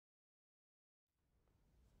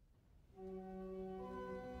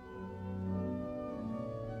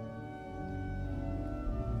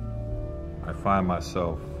I find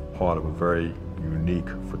myself part of a very unique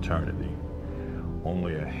fraternity.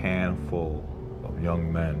 Only a handful of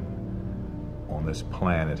young men on this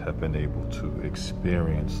planet have been able to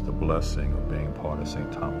experience the blessing of being part of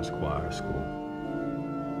St. Thomas Choir School.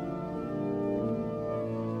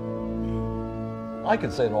 I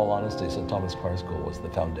could say in all honesty, St. Thomas Choir School was the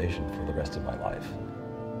foundation for the rest of my life.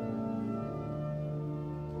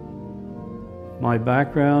 My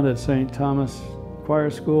background at St. Thomas Choir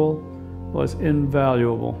School was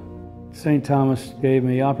invaluable. St. Thomas gave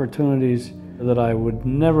me opportunities that I would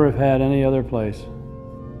never have had any other place.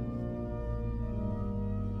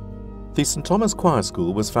 The St. Thomas Choir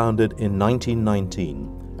School was founded in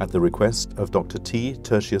 1919 at the request of Dr. T.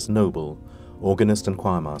 Tertius Noble, organist and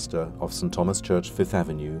choirmaster of St. Thomas Church, 5th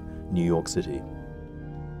Avenue, New York City.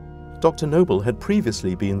 Dr. Noble had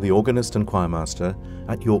previously been the organist and choirmaster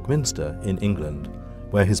at York Minster in England,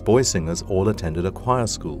 where his boy singers all attended a choir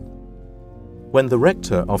school. When the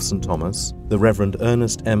rector of St. Thomas, the Reverend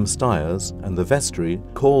Ernest M. Stiers, and the vestry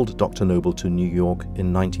called Dr. Noble to New York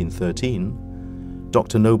in 1913,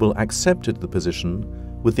 Dr. Noble accepted the position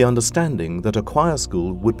with the understanding that a choir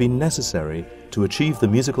school would be necessary to achieve the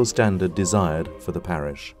musical standard desired for the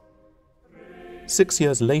parish. 6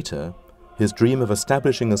 years later, his dream of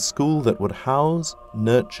establishing a school that would house,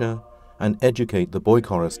 nurture, and educate the boy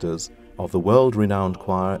choristers of the world-renowned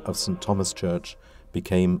choir of St. Thomas Church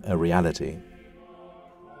became a reality.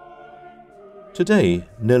 Today,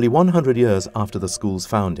 nearly 100 years after the school's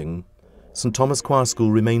founding, St. Thomas Choir School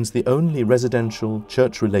remains the only residential,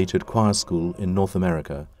 church-related choir school in North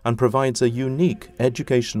America and provides a unique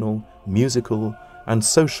educational, musical, and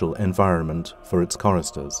social environment for its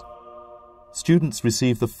choristers. Students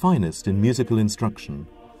receive the finest in musical instruction,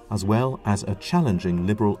 as well as a challenging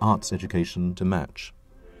liberal arts education to match.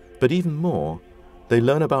 But even more, they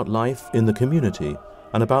learn about life in the community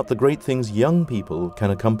and about the great things young people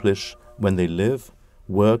can accomplish when they live,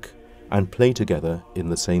 work, and play together in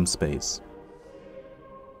the same space.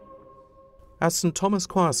 As St. Thomas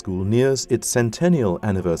Choir School nears its centennial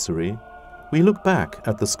anniversary, we look back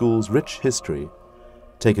at the school's rich history,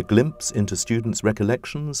 take a glimpse into students'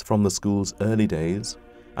 recollections from the school's early days,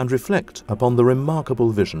 and reflect upon the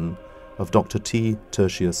remarkable vision of Dr. T.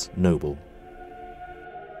 Tertius Noble.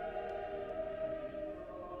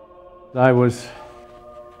 I was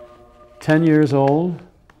 10 years old,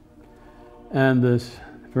 and this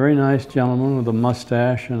very nice gentleman with a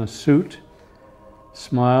mustache and a suit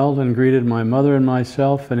smiled and greeted my mother and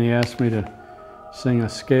myself, and he asked me to sing a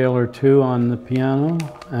scale or two on the piano,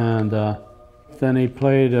 and then he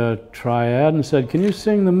played a triad and said, "Can you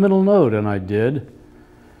sing the middle note?" And I did.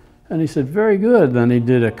 And he said, "Very good." Then he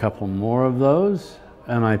did a couple more of those,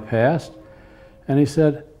 and I passed. And he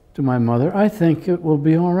said to my mother, "I think it will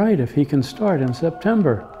be all right if he can start in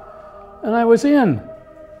September." And I was in.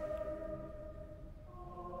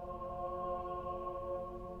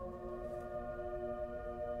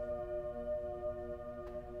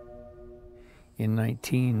 In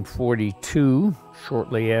 1942,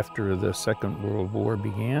 shortly after the Second World War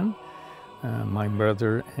began, my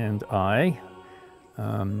brother and I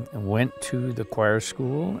went to the choir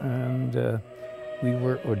school, and we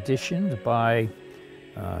were auditioned by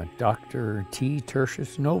Dr. T.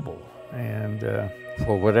 Tertius Noble, and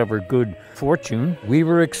for whatever good fortune, we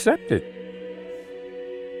were accepted.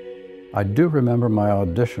 I do remember my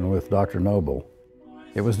audition with Dr. Noble.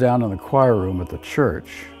 It was down in the choir room at the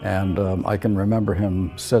church, and I can remember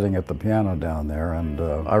him sitting at the piano down there, and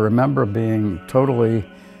I remember being totally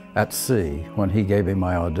at sea when he gave me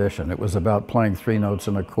my audition. It was about playing 3 notes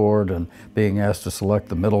in a chord and being asked to select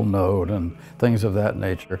the middle note and things of that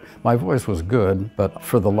nature. My voice was good, but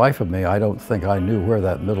for the life of me, I don't think I knew where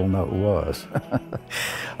that middle note was.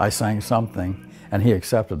 I sang something, and he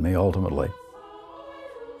accepted me ultimately.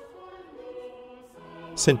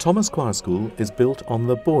 St. Thomas Choir School is built on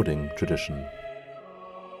the boarding tradition.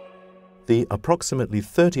 The approximately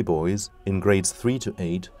 30 boys in grades 3 to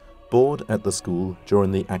 8 board at the school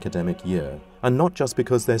during the academic year, and not just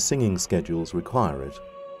because their singing schedules require it.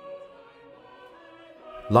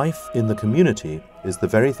 Life in the community is the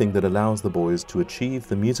very thing that allows the boys to achieve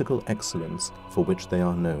the musical excellence for which they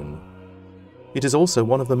are known. It is also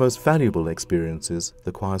one of the most valuable experiences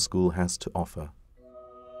the choir school has to offer.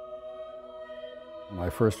 When I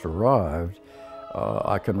first arrived,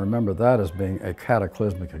 I can remember that as being a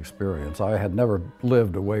cataclysmic experience. I had never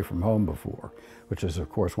lived away from home before, which is, of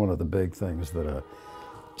course, one of the big things that a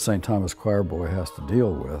St. Thomas choir boy has to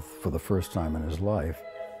deal with for the first time in his life.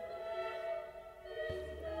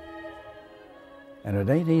 And it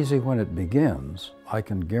ain't easy when it begins, I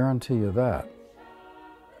can guarantee you that.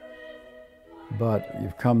 But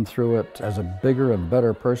you've come through it as a bigger and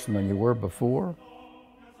better person than you were before.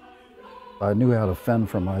 I knew how to fend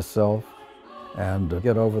for myself and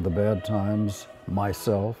get over the bad times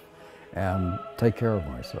myself and take care of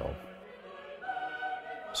myself.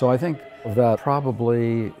 So I think that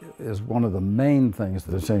probably is one of the main things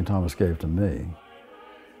that St. Thomas gave to me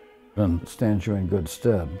and stands you in good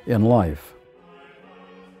stead in life.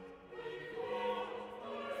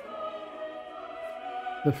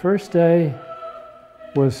 The first day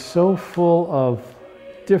was so full of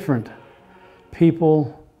different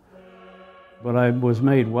people, but I was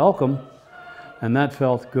made welcome, and that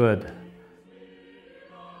felt good.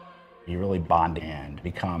 You really bond and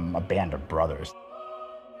become a band of brothers.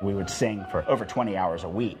 We would sing for over 20 hours a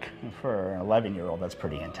week. For an 11-year-old, that's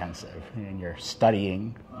pretty intensive. And you're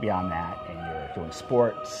studying beyond that, and you're doing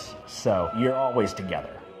sports, so you're always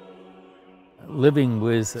together. Living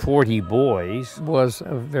with 40 boys was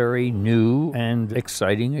a very new and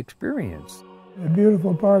exciting experience. The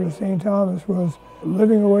beautiful part of St. Thomas was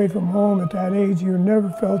living away from home at that age. You never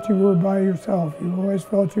felt you were by yourself. You always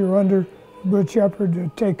felt you were under a good shepherd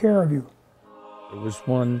to take care of you. There was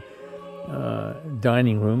one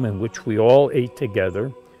dining room in which we all ate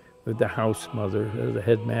together with the house mother. The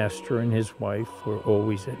headmaster and his wife were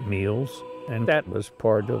always at meals. And that was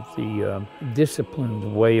part of the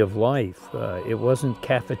disciplined way of life. It wasn't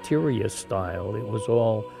cafeteria style. It was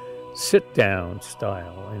all sit-down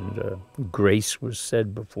style. And grace was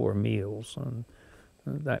said before meals and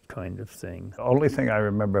that kind of thing. The only thing I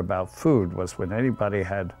remember about food was when anybody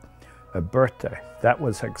had a birthday. That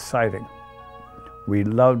was exciting. We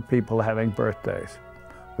loved people having birthdays.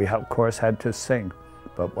 We, of course, had to sing.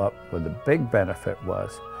 But what the big benefit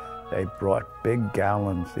was, they brought big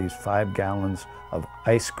gallons, these 5 gallons of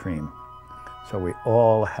ice cream. So we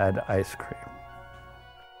all had ice cream.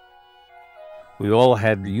 We all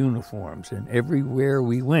had uniforms, and everywhere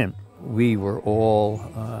we went, we were all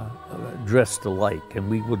dressed alike. And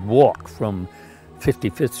we would walk from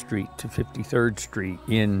 55th Street to 53rd Street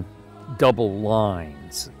in double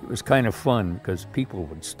lines. It was kind of fun because people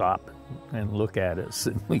would stop and look at us,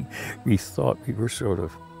 and we thought we were sort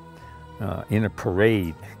of in a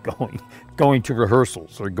parade, going to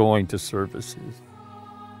rehearsals or going to services.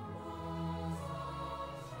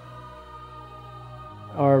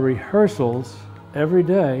 Our rehearsals every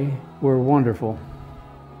day were wonderful,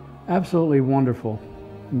 absolutely wonderful.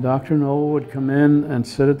 And Dr. Noble would come in and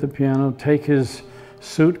sit at the piano, take his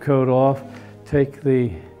suit coat off, take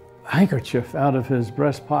the handkerchief out of his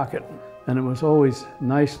breast pocket, and it was always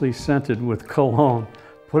nicely scented with cologne.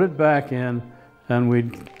 Put it back in, and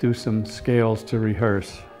we'd do some scales to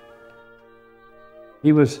rehearse.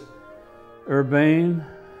 He was urbane.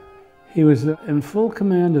 He was in full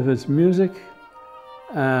command of his music,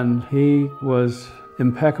 and he was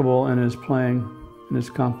impeccable in his playing, in his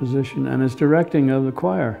composition, and his directing of the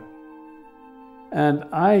choir. And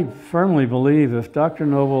I firmly believe if Dr.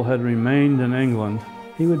 Noble had remained in England,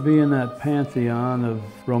 he would be in that pantheon of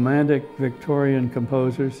romantic Victorian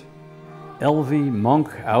composers. Elvie, Monk,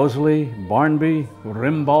 Owsley, Barnby,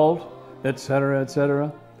 Rimbaud,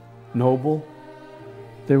 etc., Noble.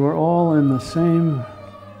 They were all in the same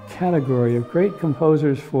category of great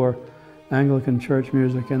composers for Anglican church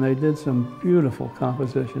music, and they did some beautiful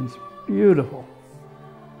compositions, beautiful.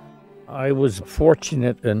 I was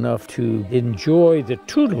fortunate enough to enjoy the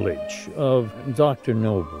tutelage of Dr.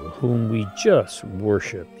 Noble, whom we just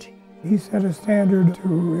worshipped. He set a standard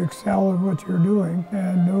to excel at what you're doing,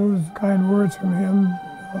 and those kind words from him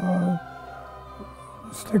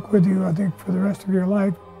stick with you, I think, for the rest of your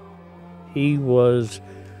life. He was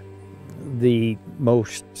the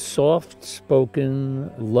most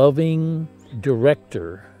soft-spoken, loving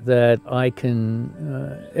director that I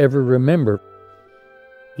can ever remember.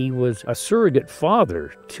 He was a surrogate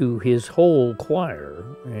father to his whole choir,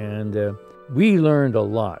 and we learned a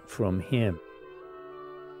lot from him.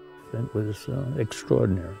 It was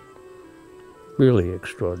extraordinary, really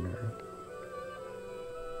extraordinary.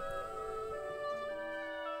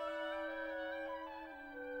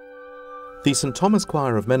 The St. Thomas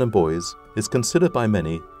Choir of Men and Boys is considered by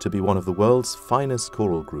many to be one of the world's finest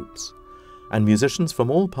choral groups, and musicians from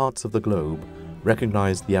all parts of the globe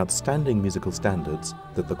recognize the outstanding musical standards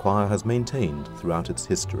that the choir has maintained throughout its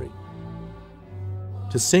history.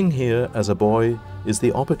 To sing here as a boy is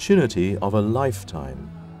the opportunity of a lifetime.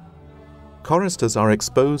 Choristers are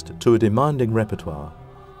exposed to a demanding repertoire.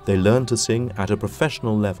 They learn to sing at a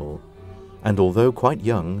professional level, and although quite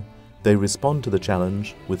young, they respond to the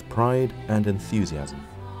challenge with pride and enthusiasm.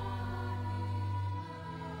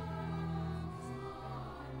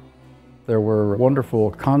 There were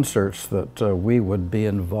wonderful concerts that we would be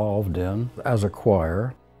involved in as a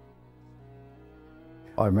choir.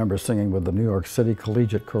 I remember singing with the New York City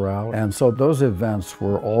Collegiate Chorale, and so those events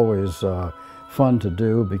were always fun to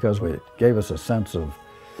do because it gave us a sense of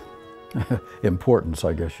importance,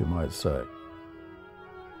 I guess you might say.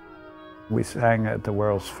 We sang at the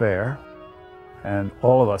World's Fair, and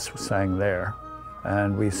all of us sang there.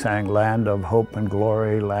 And we sang Land of Hope and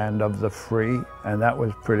Glory, Land of the Free, and that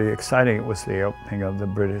was pretty exciting. It was the opening of the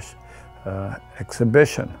British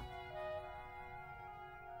exhibition.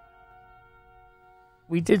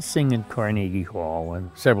 We did sing in Carnegie Hall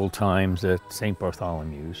and several times at St.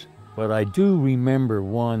 Bartholomew's, but I do remember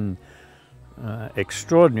one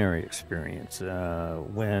extraordinary experience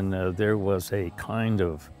when there was a kind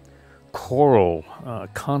of choral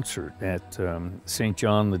concert at St.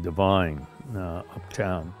 John the Divine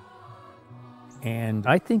uptown. And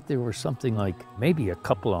I think there were something like maybe a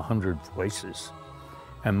couple of hundred voices.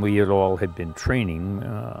 And we had been training,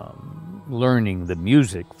 learning the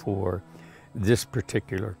music for this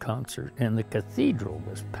particular concert. And the cathedral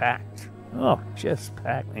was packed. Oh, just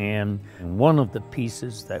packed. And one of the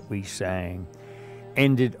pieces that we sang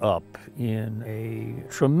ended up in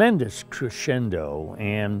a tremendous crescendo,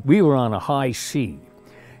 and we were on a high C.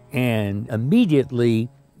 And immediately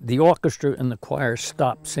the orchestra and the choir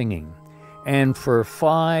stopped singing. And for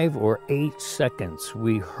 5 or 8 seconds,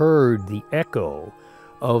 we heard the echo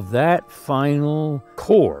of that final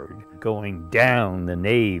chord going down the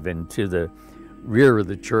nave and to the rear of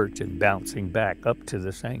the church and bouncing back up to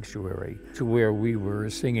the sanctuary to where we were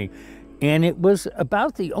singing. And it was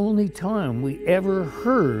about the only time we ever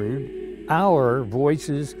heard our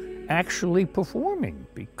voices actually performing,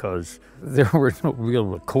 because there were no real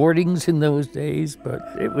recordings in those days, but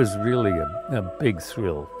it was really a big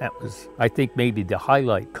thrill. That was, I think, maybe the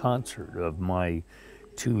highlight concert of my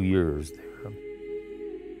 2 years there.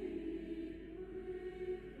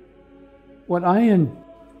 What I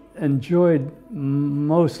enjoyed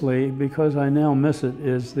mostly, because I now miss it,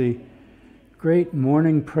 is the great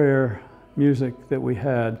morning prayer music that we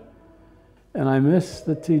had. And I miss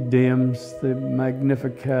the Te Deums, the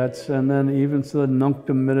Magnificats, and then even the Nunc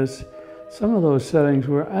Dimittis. Some of those settings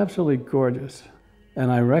were absolutely gorgeous.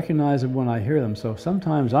 And I recognize it when I hear them. So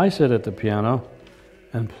sometimes I sit at the piano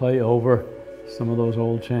and play over some of those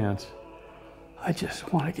old chants. I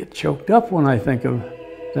just want to get choked up when I think of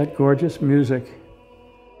that gorgeous music.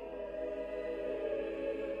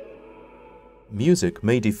 Music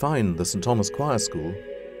may define the St. Thomas Choir School,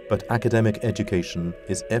 but academic education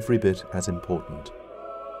is every bit as important.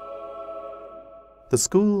 The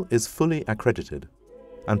school is fully accredited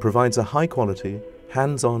and provides a high-quality,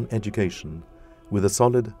 hands-on education with a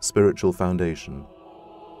solid spiritual foundation.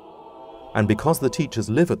 And because the teachers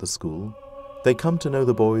live at the school, they come to know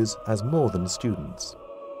the boys as more than students.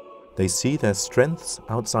 They see their strengths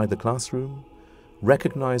outside the classroom,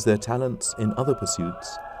 recognize their talents in other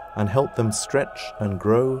pursuits, and help them stretch and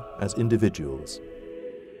grow as individuals.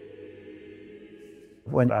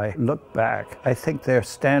 When I look back, I think their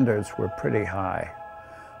standards were pretty high.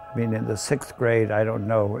 I mean, in the 6th grade, I don't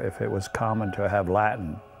know if it was common to have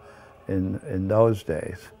Latin in those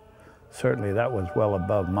days. Certainly that was well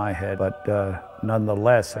above my head, but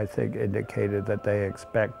nonetheless, I think indicated that they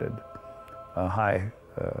expected a high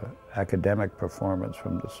academic performance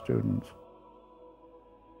from the students.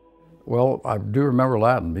 Well, I do remember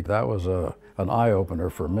Latin because that was an eye-opener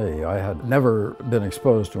for me. I had never been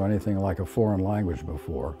exposed to anything like a foreign language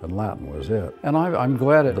before, and Latin was it. And I'm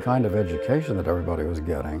glad that the kind of education that everybody was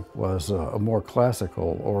getting was a more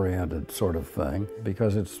classical-oriented sort of thing,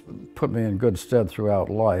 because it's put me in good stead throughout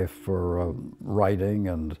life for writing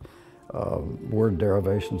and word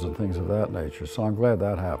derivations and things of that nature. So I'm glad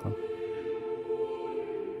that happened.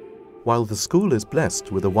 While the school is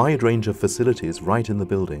blessed with a wide range of facilities right in the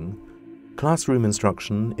building, classroom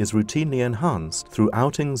instruction is routinely enhanced through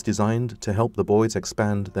outings designed to help the boys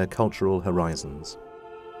expand their cultural horizons.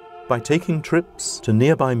 By taking trips to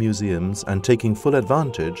nearby museums and taking full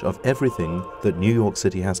advantage of everything that New York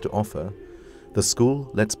City has to offer, the school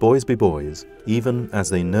lets boys be boys, even as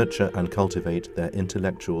they nurture and cultivate their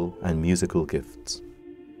intellectual and musical gifts.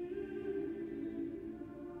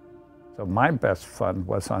 So my best fun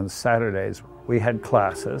was on Saturdays. We had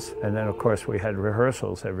classes, and then of course we had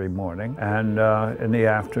rehearsals every morning. And in the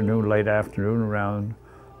afternoon, late afternoon, around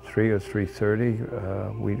 3 or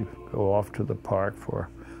 3:30, we'd go off to the park for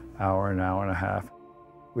an hour and a half.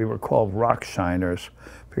 We were called rock shiners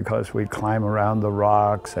because we'd climb around the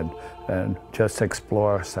rocks and just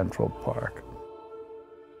explore Central Park.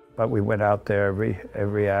 But we went out there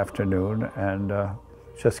every afternoon, and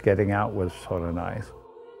just getting out was sort of nice.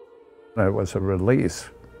 It was a release.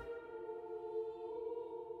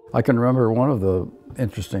 I can remember one of the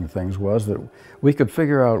interesting things was that we could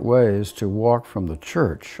figure out ways to walk from the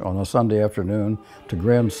church on a Sunday afternoon to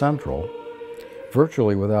Grand Central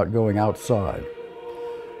virtually without going outside.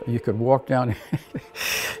 You could walk down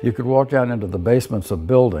you could walk down into the basements of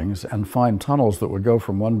buildings and find tunnels that would go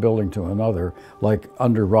from one building to another, like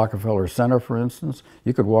under Rockefeller Center, for instance.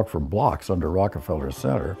 You could walk for blocks under Rockefeller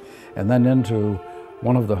Center and then into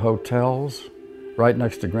one of the hotels right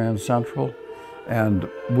next to Grand Central, and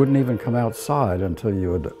wouldn't even come outside until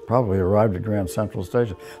you had probably arrived at Grand Central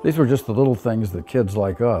Station. These were just the little things that kids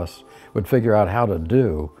like us would figure out how to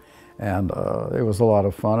do, and it was a lot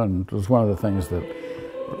of fun, and it was one of the things that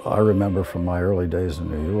I remember from my early days in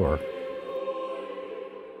New York.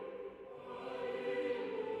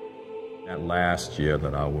 That last year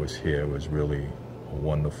that I was here was really a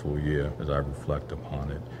wonderful year as I reflect upon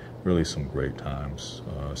it. Really some great times,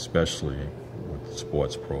 especially with the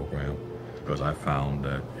sports program, because I found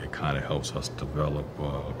that it kind of helps us develop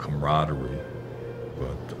a camaraderie.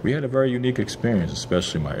 But we had a very unique experience,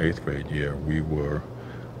 especially my 8th grade year. We were,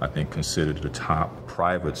 I think, considered the top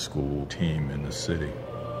private school team in the city.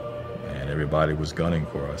 And everybody was gunning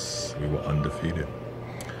for us. We were undefeated.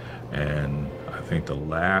 And I think the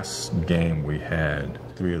last game we had,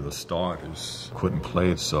 3 of the starters couldn't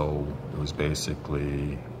play, so it was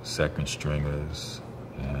basically second stringers.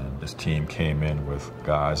 And this team came in with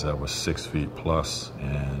guys that were 6 feet plus,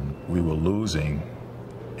 and we were losing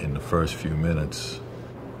in the first few minutes.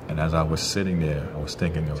 And as I was sitting there, I was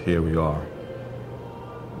thinking of, here we are.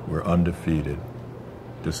 We're undefeated.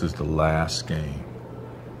 This is the last game.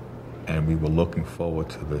 And we were looking forward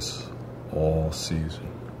to this all season.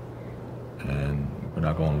 And we're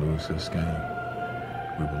not going to lose this game.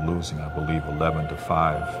 We were losing, I believe, 11-5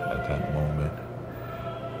 at that moment.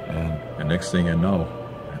 And the next thing you know,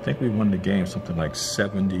 I think we won the game something like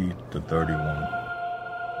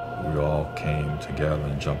 70-31. We all came together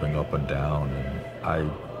and jumping up and down. And I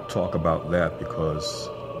talk about that because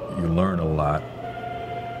you learn a lot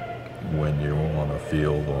when you're on a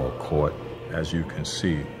field or a court. As you can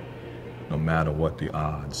see, no matter what the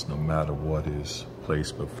odds, no matter what is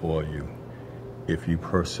placed before you, if you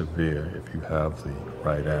persevere, if you have the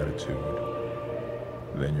right attitude,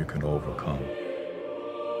 then you can overcome.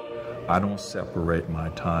 I don't separate my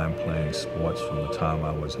time playing sports from the time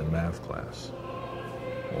I was in math class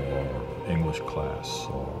or English class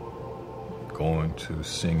or going to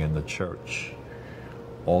sing in the church.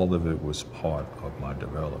 All of it was part of my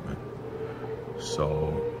development.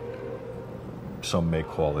 So some may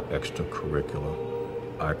call it extracurricular.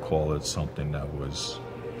 I call it something that was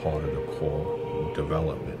part of the core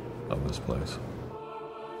development of this place.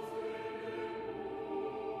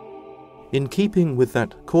 In keeping with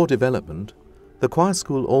that core development, the choir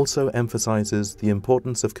school also emphasizes the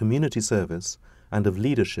importance of community service and of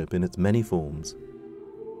leadership in its many forms.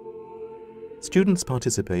 Students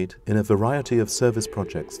participate in a variety of service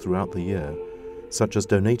projects throughout the year, such as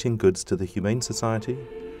donating goods to the Humane Society,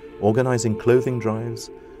 organizing clothing drives,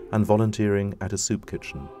 and volunteering at a soup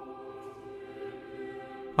kitchen.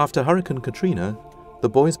 After Hurricane Katrina, the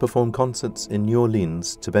boys performed concerts in New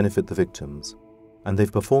Orleans to benefit the victims, and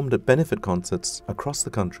they've performed at benefit concerts across the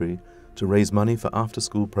country to raise money for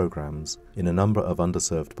after-school programs in a number of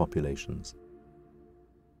underserved populations.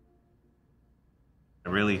 I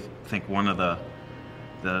really think one of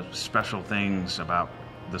the special things about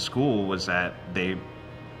the school was that they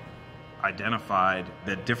identified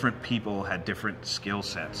that different people had different skill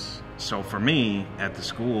sets. So for me, at the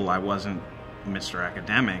school, I wasn't Mr.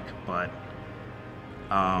 Academic, but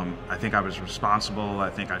I think I was responsible.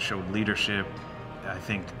 I think I showed leadership. I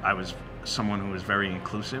think I was someone who was very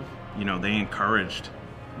inclusive. You know, they encouraged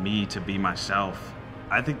me to be myself.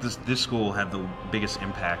 I think this school had the biggest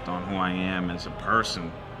impact on who I am as a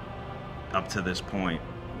person up to this point.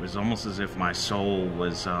 It was almost as if my soul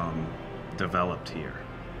was developed here,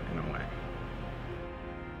 in a way.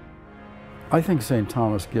 I think St.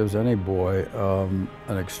 Thomas gives any boy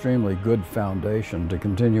an extremely good foundation to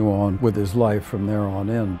continue on with his life from there on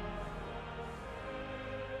in.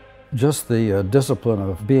 Just the discipline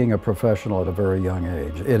of being a professional at a very young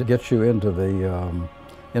age. It gets you into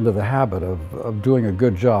the habit of doing a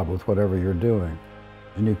good job with whatever you're doing.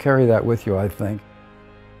 And you carry that with you, I think.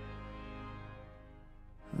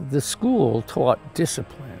 The school taught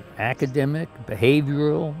discipline, academic,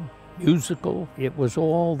 behavioral, musical. It was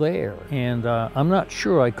all there. And I'm not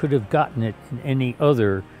sure I could have gotten it in any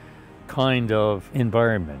other kind of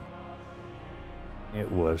environment. It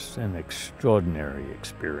was an extraordinary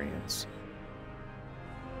experience.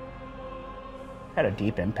 had a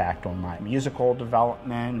deep impact on my musical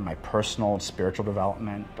development, my personal and spiritual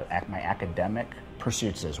development, but my academic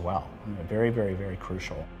pursuits as well. Very, very, very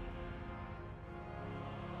crucial.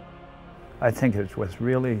 I think it was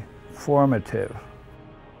really formative.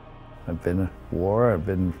 I've been at war, I've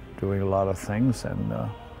been doing a lot of things, and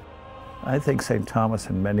I think St. Thomas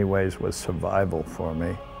in many ways was survival for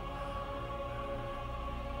me.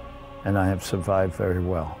 And I have survived very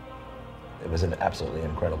well. It was an absolutely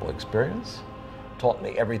incredible experience. Taught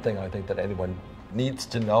me everything I think that anyone needs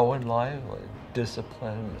to know in life, like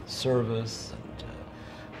discipline, service,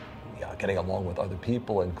 and getting along with other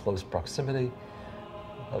people in close proximity.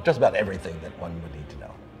 Just about everything that one would need to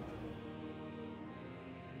know.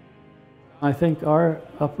 I think our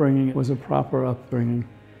upbringing was a proper upbringing,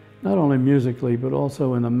 not only musically, but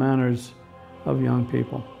also in the manners of young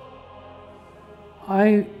people.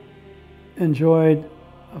 I enjoyed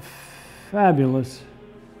a fabulous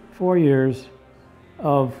 4 years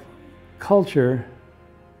of culture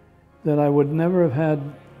that I would never have had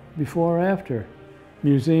before or after.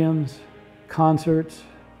 Museums, concerts,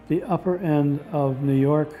 the upper end of New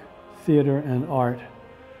York theater and art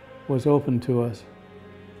was open to us,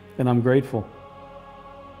 and I'm grateful.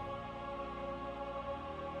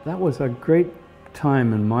 That was a great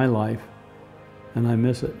time in my life, and I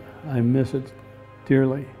miss it. I miss it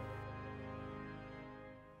dearly.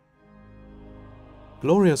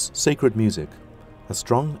 Glorious sacred music, a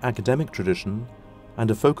strong academic tradition, and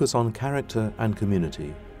a focus on character and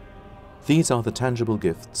community. These are the tangible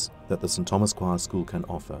gifts that the St. Thomas Choir School can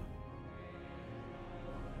offer.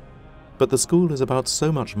 But the school is about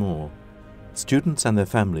so much more. Students and their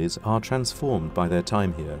families are transformed by their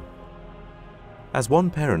time here. As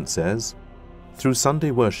one parent says, through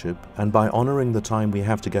Sunday worship and by honoring the time we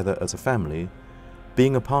have together as a family,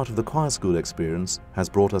 being a part of the choir school experience has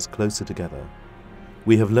brought us closer together.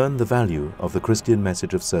 We have learned the value of the Christian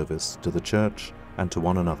message of service to the church and to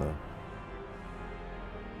one another.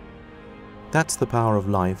 That's the power of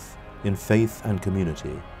life in faith and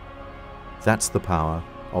community. That's the power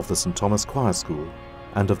of the St. Thomas Choir School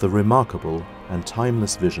and of the remarkable and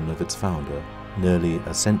timeless vision of its founder nearly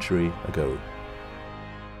a century ago.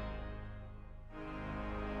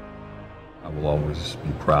 I will always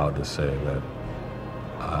be proud to say that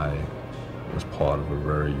I was part of a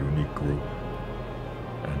very unique group,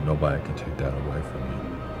 and nobody can take that away from me.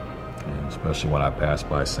 And especially when I pass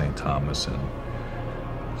by St. Thomas, and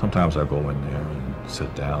sometimes I go in there and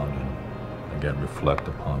sit down and again reflect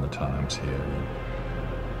upon the times here. And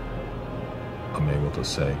I'm able to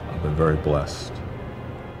say I've been very blessed.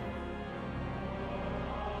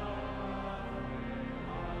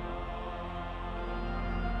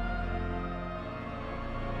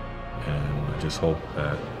 And I just hope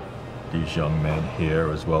that these young men here,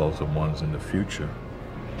 as well as the ones in the future,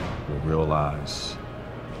 will realize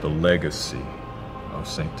the legacy of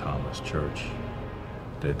St. Thomas Church,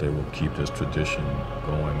 that they will keep this tradition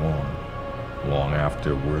going on long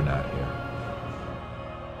after we're not here.